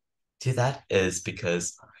answer to that is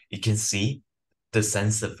because you can see the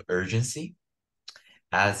sense of urgency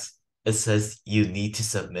as it says you need to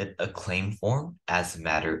submit a claim form as a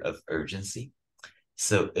matter of urgency.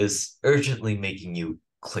 So it's urgently making you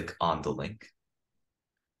click on the link.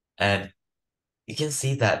 And you can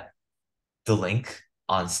see that the link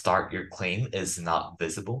on start your claim is not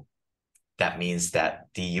visible. That means that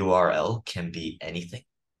the URL can be anything.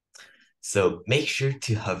 So make sure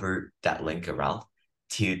to hover that link around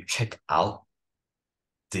to check out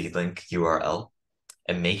the link URL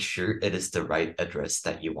and make sure it is the right address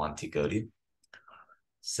that you want to go to.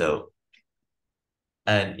 So,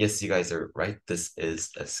 and yes, you guys are right. This is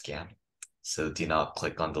a scam. So do not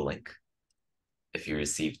click on the link if you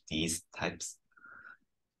receive these types.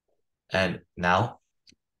 And now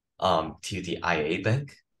to the IA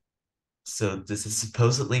bank. So this is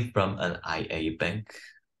supposedly from an IA bank.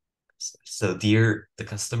 So dear the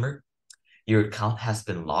customer, your account has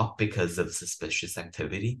been locked because of suspicious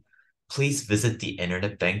activity. Please visit the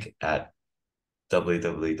internet bank at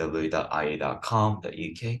www.ia.com.uk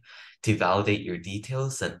to validate your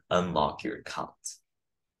details and unlock your account.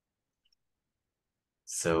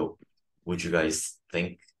 So would you guys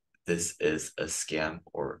think this is a scam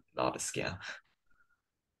or not a scam?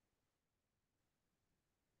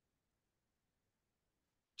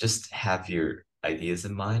 Just have your ideas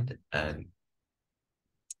in mind, and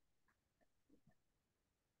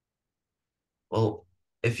well,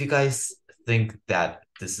 if you guys think that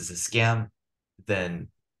this is a scam, then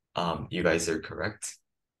you guys are correct.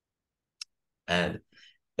 And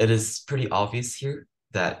it is pretty obvious here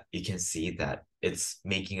that you can see that it's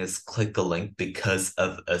making us click a link because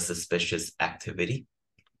of a suspicious activity.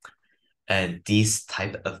 And these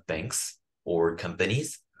type of banks or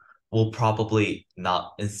companies will probably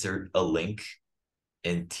not insert a link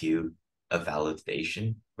into a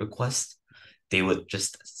validation request. They would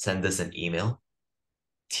just send us an email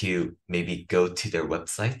to maybe go to their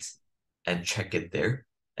website and check it there.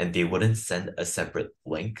 And they wouldn't send a separate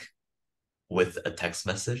link with a text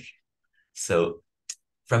message. So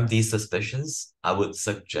from these suspicions, I would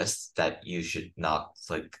suggest that you should not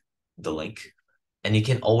click the link. And you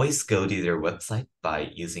can always go to their website by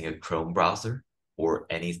using a Chrome browser or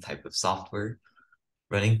any type of software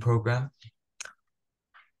running program.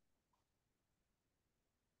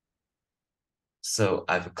 So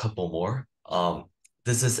I have a couple more.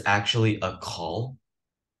 This is actually a call,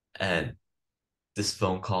 and this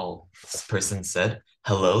phone call, this person said,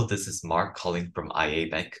 "Hello, this is Mark calling from IA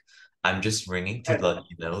Bank. I'm just ringing to let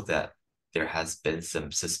you know that there has been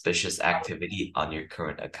some suspicious activity on your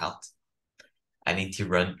current account. I need to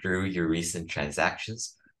run through your recent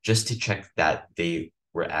transactions just to check that they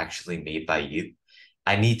were actually made by you.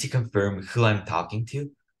 I need to confirm who I'm talking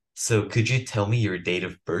to. So could you tell me your date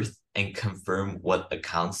of birth and confirm what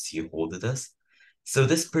accounts you hold with us?" So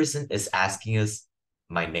this person is asking us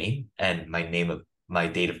my name and my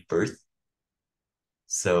date of birth.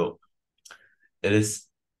 So it is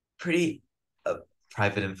pretty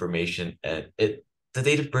private information, and the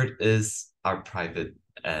date of birth is our private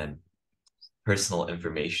and personal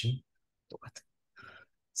information.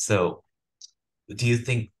 So do you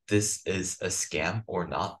think this is a scam or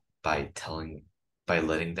not by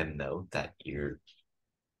letting them know that you're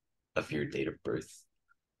of your date of birth?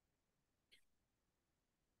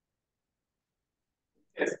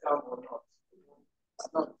 Yes, scam or not? It's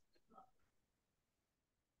not.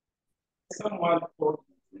 Someone told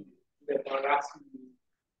you that are asking you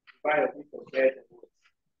to buy a bit of bread and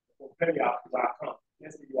what confirm your account.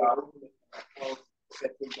 Let's say you are opening an account for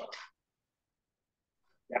certain bank.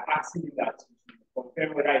 They are asking you that to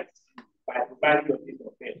confirm whether it's you by providing your date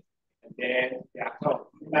of birth and then the account,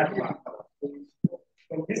 that your account. So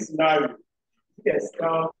from this scenario, it's a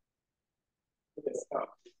scam. It's a scam.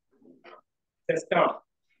 It's a scam.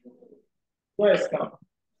 Not a scam.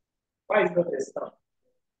 Why is it not a scam?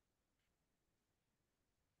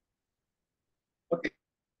 Okay.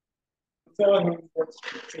 Tell him what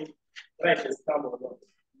you think, whether it's a scam or not.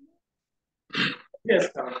 Yes,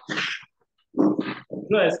 scam.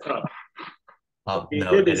 No, it's a scam.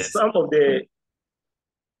 No, it is. Some of the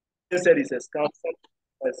they said it's a scam.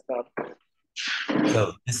 It's a scam.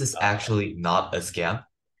 So this is actually not a scam,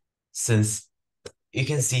 since you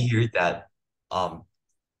can see here that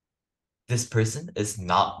this person is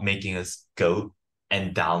not making us go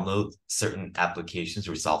and download certain applications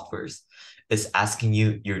or softwares. It's asking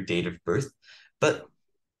you your date of birth, but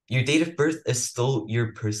your date of birth is still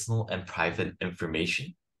your personal and private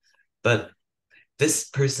information. But this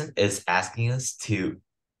person is asking us to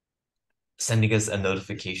sending us a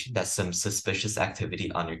notification that some suspicious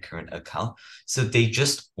activity on your current account. So they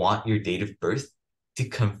just want your date of birth to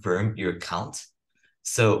confirm your account.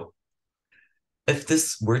 So if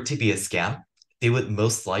this were to be a scam, they would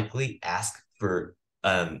most likely ask for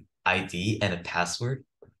an ID and a password.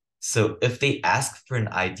 So if they ask for an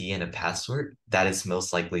ID and a password, that is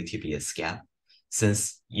most likely to be a scam,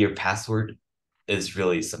 since your password is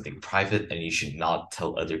really something private and you should not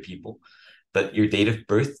tell other people. But your date of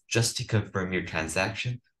birth, just to confirm your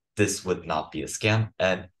transaction, this would not be a scam.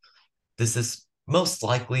 And this is most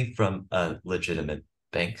likely from a legitimate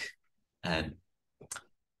bank. And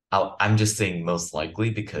I'm just saying most likely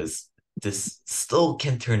because this still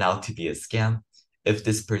can turn out to be a scam if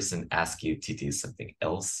this person asks you to do something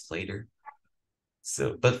else later.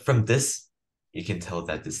 So, but from this, you can tell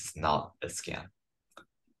that this is not a scam.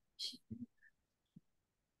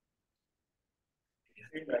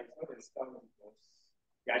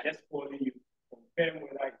 They are just calling you to confirm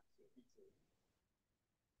whether it's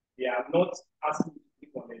they are not asking you to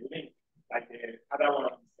click on the link like the other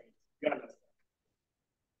one. You understand?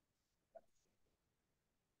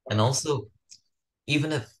 And also,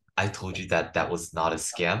 even if I told you that that was not a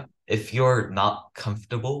scam, if you're not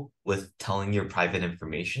comfortable with telling your private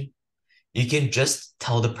information, you can just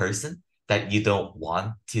tell the person that you don't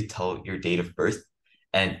want to tell your date of birth.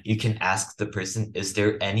 And you can ask the person, is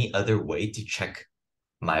there any other way to check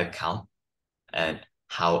my account and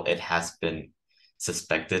how it has been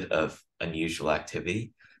suspected of unusual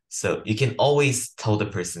activity? So you can always tell the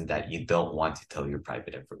person that you don't want to tell your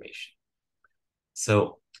private information.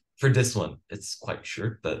 So for this one, it's quite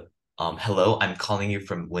short, but hello, I'm calling you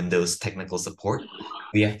from Windows Technical Support.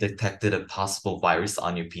 We have detected a possible virus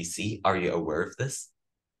on your PC. Are you aware of this?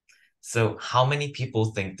 So how many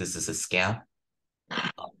people think this is a scam?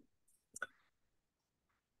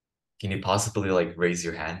 Can you possibly like raise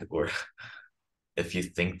your hand or if you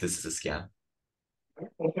think this is a scam?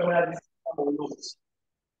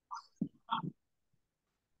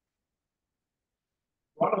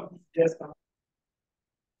 One of these just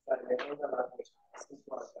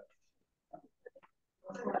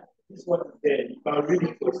this one is there. You can read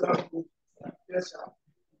it for example. Yes,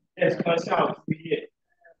 you can shout to hear.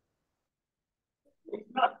 It's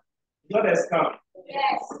not a scam.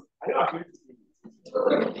 Yes. I don't agree to see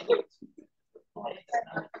it.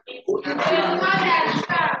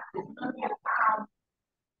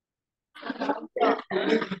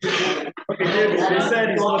 Okay, David, they said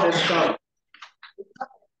it's not a scam.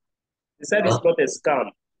 They said it's not a scam.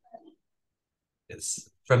 It's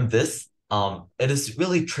from this, it is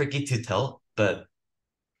really tricky to tell, but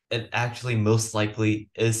it actually most likely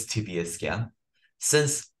is to be a scam,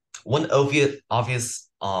 since one obvious,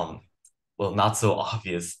 well, not so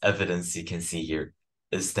obvious evidence you can see here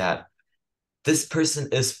is that this person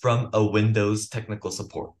is from a Windows technical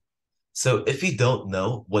support. So if you don't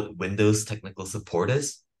know what Windows technical support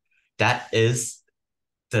is, that is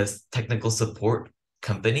the technical support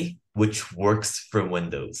company which works for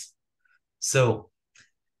Windows. So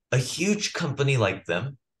a huge company like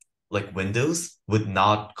them, like Windows, would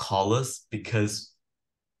not call us because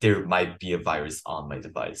there might be a virus on my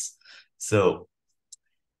device. So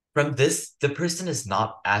from this, the person is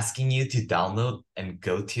not asking you to download and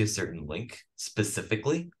go to a certain link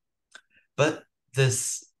specifically, but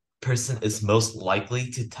this person is most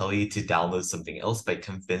likely to tell you to download something else by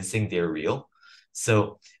convincing they're real.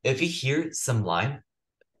 So if you hear some line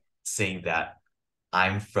saying that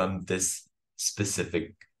I'm from this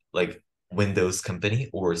specific like Windows company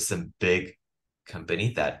or some big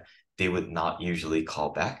company that they would not usually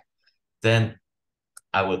call back, then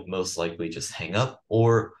I would most likely just hang up.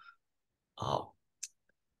 Or um,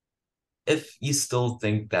 if you still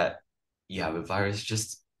think that you have a virus,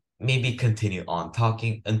 just maybe continue on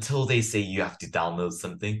talking until they say you have to download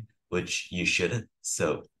something, which you shouldn't.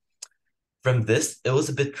 So from this, it was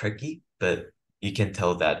a bit tricky, but you can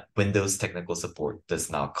tell that Windows technical support does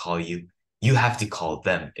not call you. You have to call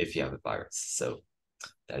them if you have a virus. So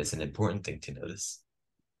that is an important thing to notice.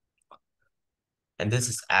 And this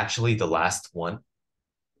is actually the last one.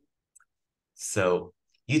 So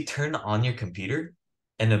you turn on your computer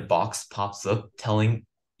and a box pops up telling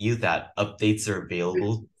you that updates are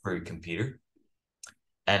available for your computer.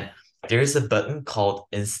 And there's a button called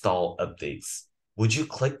Install Updates. Would you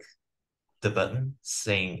click the button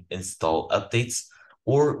saying Install Updates,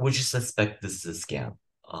 or would you suspect this is a scam?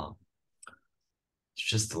 It's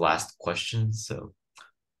just the last question. So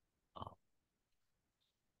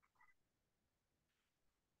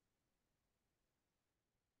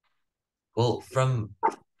well, from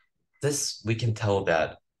this, we can tell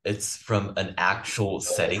that it's from an actual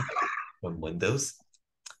setting from Windows.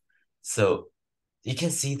 So you can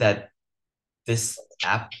see that this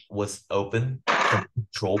app was open from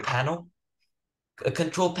control panel. A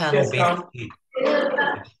control panel Yes, basically.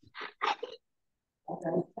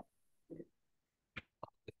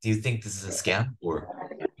 Do you think this is a scam or?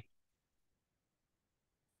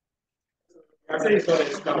 I say so.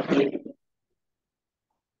 It's complicated.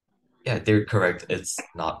 Yeah, they're correct. It's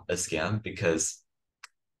not a scam because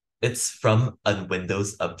it's from a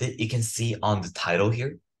Windows update. You can see on the title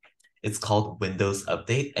here, it's called Windows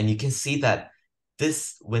Update. And you can see that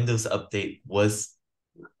this Windows Update was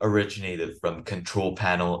originated from control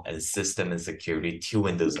panel and system and security to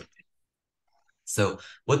Windows Update. So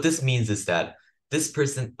what this means is that this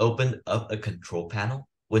person opened up a control panel,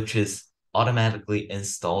 which is automatically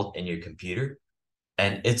installed in your computer.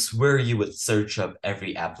 And it's where you would search up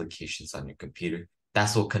every applications on your computer.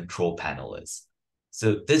 That's what control panel is.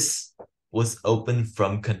 So this was opened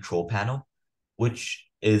from control panel, which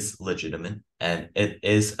is legitimate, and it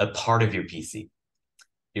is a part of your PC,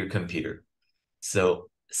 your computer. So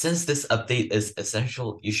since this update is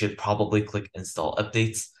essential, you should probably click install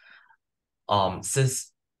updates.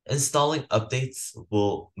 Since installing updates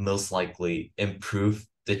will most likely improve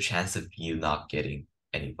the chance of you not getting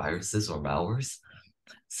any viruses or malwares.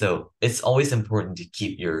 So it's always important to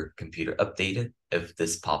keep your computer updated if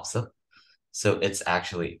this pops up. So it's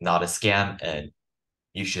actually not a scam and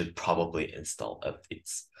you should probably install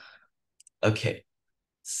updates. Okay,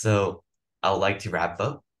 so I would like to wrap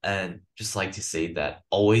up and just like to say that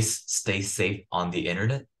always stay safe on the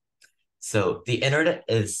internet. So the internet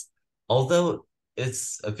is, although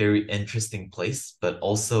it's a very interesting place, but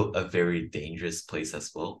also a very dangerous place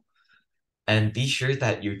as well. And be sure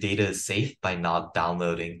that your data is safe by not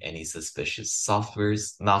downloading any suspicious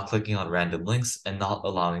softwares, not clicking on random links, and not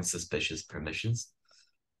allowing suspicious permissions.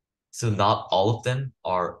 So not all of them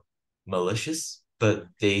are malicious, but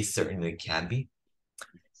they certainly can be.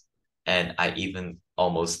 And I even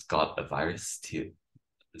almost got a virus to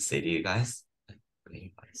say to you guys.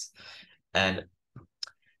 And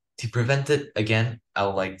to prevent it, again, I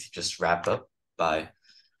would like to just wrap up by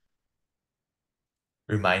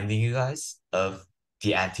reminding you guys of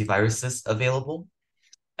the antiviruses available.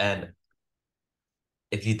 And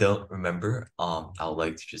if you don't remember, I would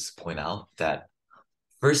like to just point out that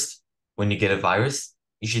first, when you get a virus,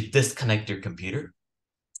 you should disconnect your computer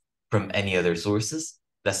from any other sources.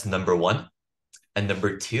 That's number one. And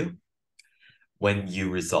number two, when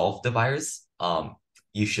you resolve the virus,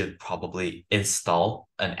 you should probably install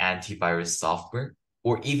an antivirus software,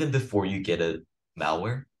 or even before you get a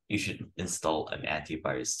malware, you should install an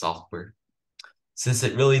antivirus software since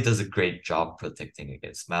it really does a great job protecting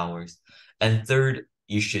against malwares. And third,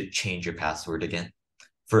 you should change your password again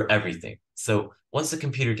for everything. So once the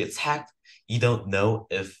computer gets hacked, you don't know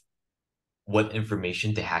if what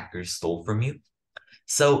information the hackers stole from you.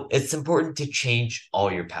 So it's important to change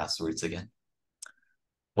all your passwords again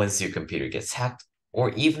once your computer gets hacked, or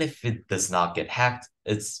even if it does not get hacked,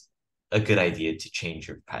 it's a good idea to change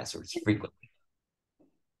your passwords frequently.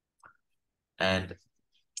 And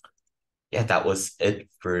yeah, that was it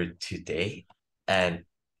for today. And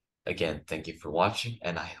again, thank you for watching,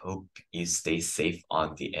 and I hope you stay safe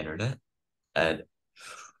on the internet. And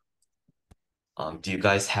do you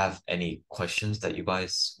guys have any questions that you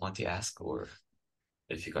guys want to ask, or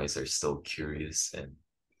if you guys are still curious in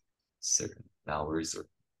certain malwares, or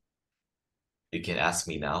you can ask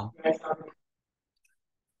me now.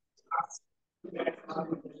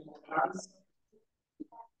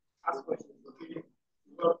 Ask questions, okay?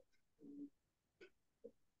 So,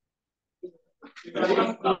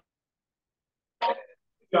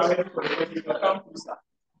 you are ready for the question, you can come closer.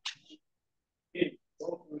 Okay,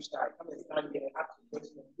 don't push that. Come and stand here and ask the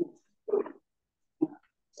question.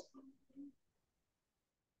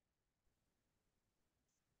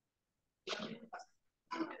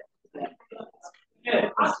 Yeah,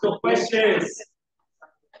 ask your questions.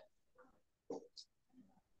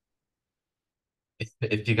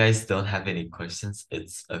 If you guys don't have any questions,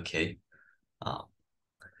 it's okay. Um,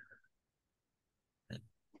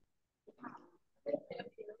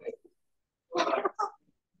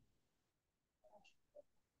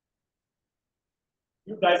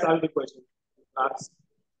 You guys have any questions? Ask.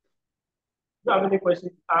 You have any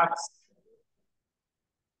questions? Ask.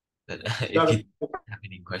 but if you don't have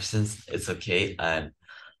any questions, it's okay. And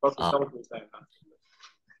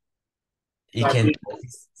you can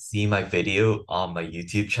see my video on my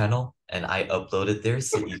YouTube channel, and I upload it there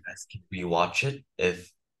so you guys can rewatch it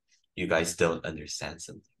if you guys don't understand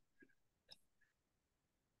something.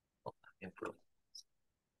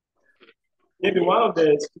 Maybe one of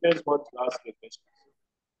the students want to ask a question.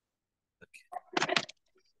 Okay.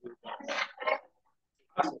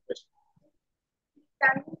 Ask a question.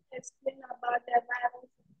 Can you explain about the virus?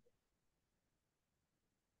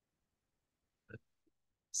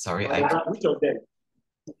 Sorry, which of them?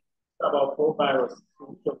 About 4 viruses.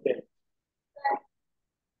 Which of them?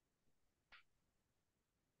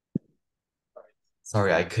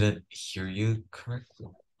 Sorry, I couldn't hear you correctly.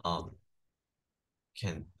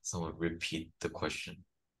 Can someone repeat the question?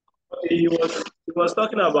 He was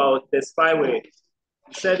talking about the spyware.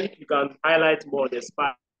 He said if you can highlight more the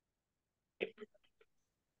spy.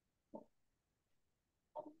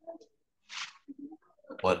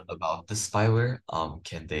 What about the spyware?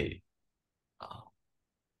 Can they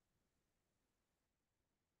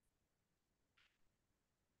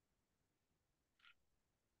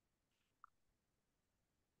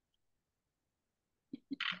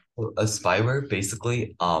a spyware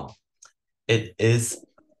basically it is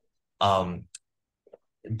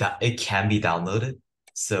that it can be downloaded.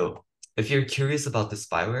 So if you're curious about the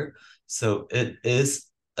spyware, so it is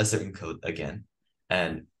a certain code again,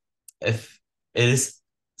 and if it is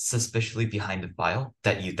suspiciously behind a file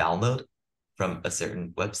that you download from a certain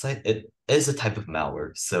website, it is a type of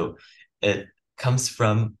malware. So it comes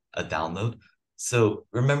from a download. So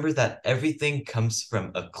remember that everything comes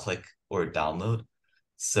from a click or a download.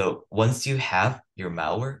 So once you have your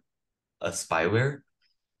malware, a spyware,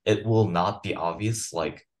 it will not be obvious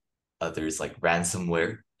like others like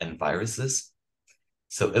ransomware and viruses.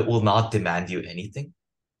 So it will not demand you anything.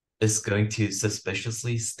 It's going to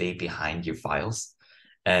suspiciously stay behind your files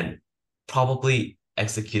and probably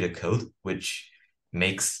execute a code which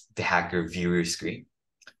makes the hacker view your screen.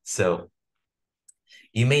 So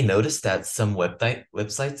you may notice that some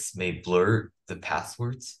websites may blur the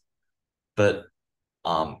passwords, but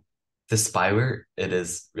the spyware, it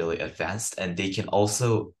is really advanced, and they can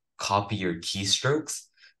also copy your keystrokes,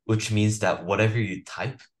 which means that whatever you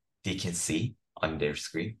type, they can see on their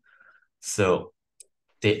screen. So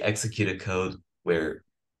they execute a code where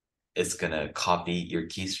it's gonna copy your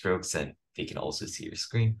keystrokes and they can also see your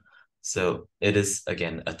screen. So it is,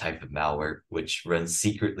 again, a type of malware which runs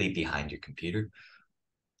secretly behind your computer.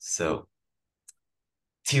 So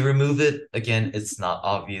to remove it, again, it's not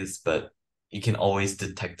obvious, but you can always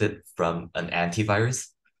detect it from an antivirus.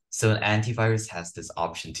 So an antivirus has this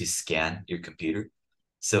option to scan your computer.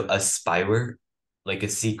 So a spyware, like a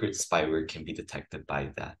secret spyware, can be detected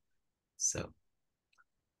by that. So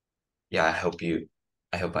yeah, I hope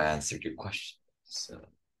I answered your question. So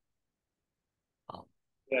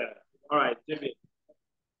yeah. All right, Jimmy.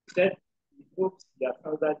 That hopes that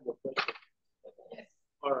answered your question.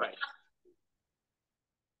 All right.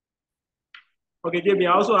 Okay, Jamie,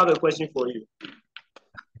 I also have a question for you.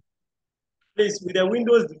 Please, with the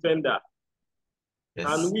Windows Defender, yes.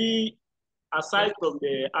 Can we, aside from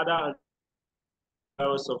the other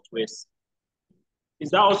antivirus softwares, is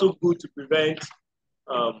that also good to prevent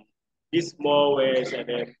these malwares and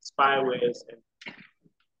then spywares and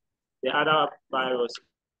the other virus?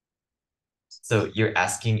 So you're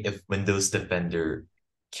asking if Windows Defender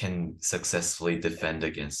can successfully defend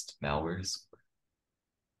against malwares?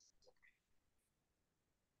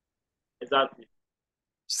 Exactly.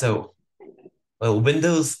 So, well,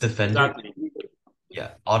 Windows Defender, exactly.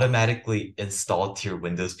 Yeah, automatically installed to your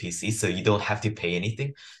Windows PC, so you don't have to pay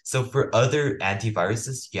anything. So for other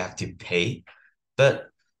antiviruses, you have to pay,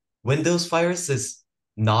 but Windows virus is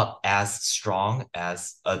not as strong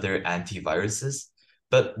as other antiviruses,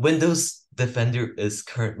 but Windows Defender is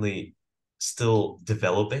currently still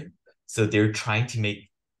developing. So they're trying to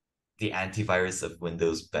make the antivirus of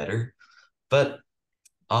Windows better. But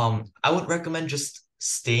I would recommend just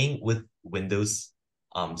staying with Windows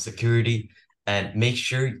security and make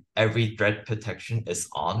sure every threat protection is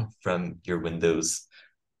on from your Windows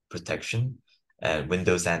protection and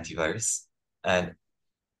Windows antivirus. And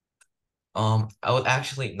I would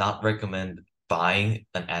actually not recommend buying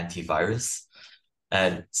an antivirus.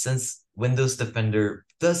 And since Windows Defender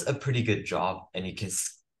does a pretty good job and you can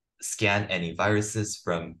scan any viruses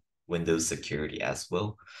from Windows security as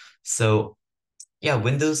well. So yeah,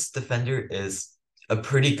 Windows Defender is a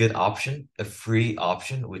pretty good option, a free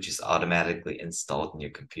option, which is automatically installed in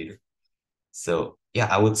your computer. So yeah,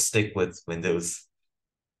 I would stick with Windows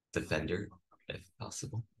Defender if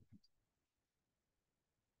possible.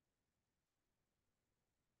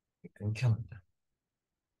 And calendar.